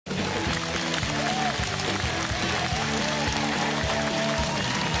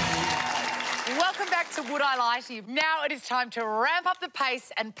back to Would I Lie to You. Now it is time to ramp up the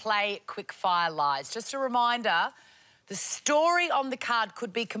pace and play quick fire lies. Just a reminder, the story on the card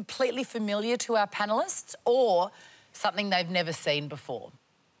could be completely familiar to our panellists or something they've never seen before.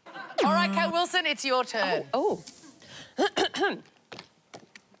 All right, Kate Wilson, it's your turn. Oh.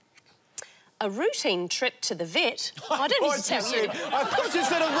 A routine trip to the vet. I didn't need to tell you. I thought you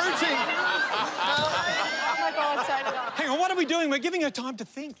said a routine. Oh, my God, so did I. Hang on, what are we doing? We're giving her time to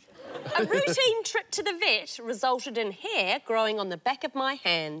think. A routine trip to the vet resulted in hair growing on the back of my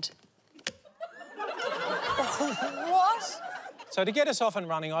hand. What? So to get us off and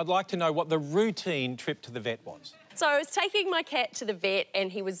running, I'd like to know what the routine trip to the vet was. So I was taking my cat to the vet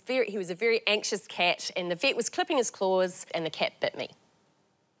and he was a very anxious cat and the vet was clipping his claws and the cat bit me.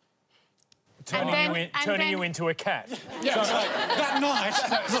 Turning you into a cat. Yes. So, that night...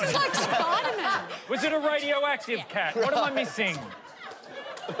 It's like Spider-Man. Was it a radioactive cat? What am I missing?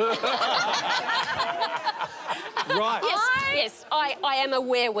 Right. Yes, I am a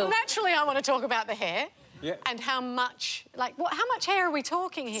werewolf. Naturally, I want to talk about the hair. Yeah. And how much, like, how much hair are we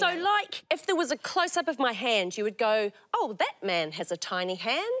talking here? So, like, if there was a close-up of my hand, you would go, oh, that man has a tiny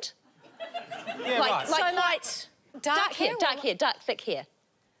hand. Yeah, right. Dark hair, thick hair.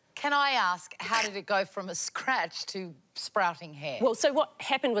 Can I ask, how did it go from a scratch to sprouting hair? Well, so what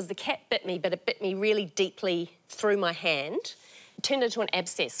happened was the cat bit me, but it bit me really deeply through my hand. It turned into an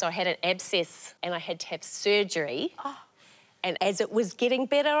abscess, so I had an abscess and I had to have surgery. Oh. And as it was getting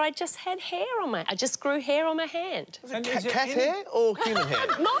better, I just had hair on I just grew hair on my hand. Cat hair or human hair?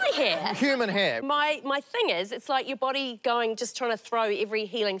 My hair. Human hair. My thing is, it's like your body going, just trying to throw every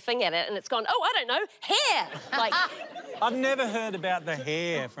healing thing at it, and it's gone, oh, I don't know, hair! Like... I've never heard about the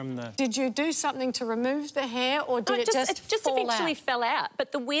hair from the... Did you do something to remove the hair or did it just fall eventually out? fell out.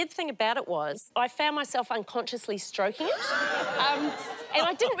 But the weird thing about it was I found myself unconsciously stroking it. And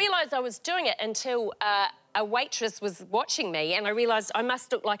I didn't realise I was doing it until a waitress was watching me and I realised I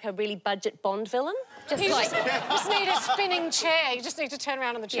must look like a really budget Bond villain. You just need a spinning chair. You just need to turn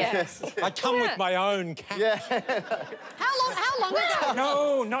around on the chair. Yes. I come with my own cat. Yeah. How long ago?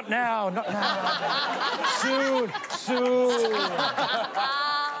 No, not now, not now. Soon.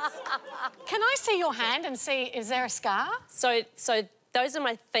 Can I see your hand and see, is there a scar? So those are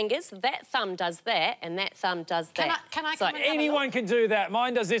my fingers. That thumb does that, and that thumb does that. Can I so come and have a Anyone look? can do that.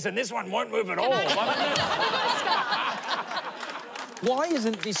 Mine does this, and this one won't move at all. Why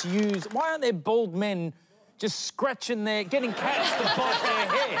isn't this used? Why aren't there bald men just scratching getting cats to bite their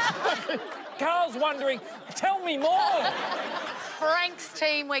hair? Carl's wondering, tell me more. Frank's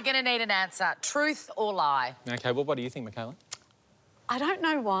team, we're going to need an answer. Truth or lie? OK, well, what do you think, Michaela? I don't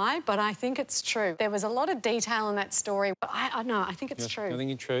know why, but I think it's true. There was a lot of detail in that story. I know, I think it's true. I think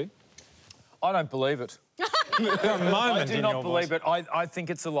it's true. I don't believe it. I do not believe it. I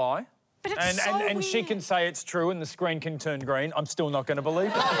think it's a lie. But it's so and she can say it's true and the screen can turn green. I'm still not going to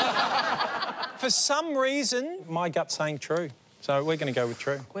believe it. For some reason, my gut's saying true. So we're going to go with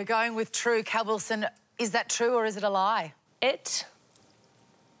true. We're going with true. Cal Wilson, is that true or is it a lie? It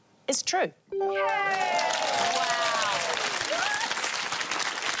is true. Wow.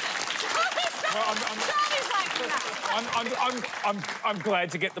 I'm glad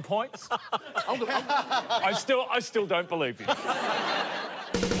to get the points. I still don't believe you.